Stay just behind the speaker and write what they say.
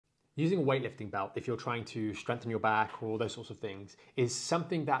Using a weightlifting belt, if you're trying to strengthen your back or all those sorts of things, is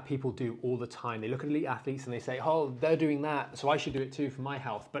something that people do all the time. They look at elite athletes and they say, oh, they're doing that, so I should do it too for my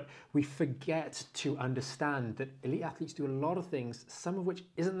health. But we forget to understand that elite athletes do a lot of things, some of which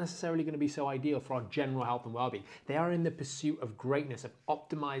isn't necessarily going to be so ideal for our general health and well-being. They are in the pursuit of greatness, of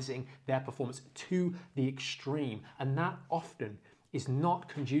optimizing their performance to the extreme. And that often is not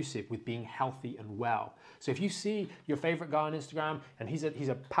conducive with being healthy and well. So if you see your favorite guy on Instagram and he's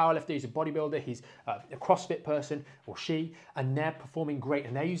a powerlifter, he's a bodybuilder, he's a CrossFit person or she, and they're performing great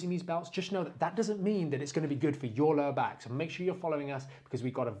and they're using these belts, just know that that doesn't mean that it's going to be good for your lower back. So make sure you're following us because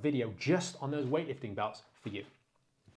we've got a video just on those weightlifting belts for you.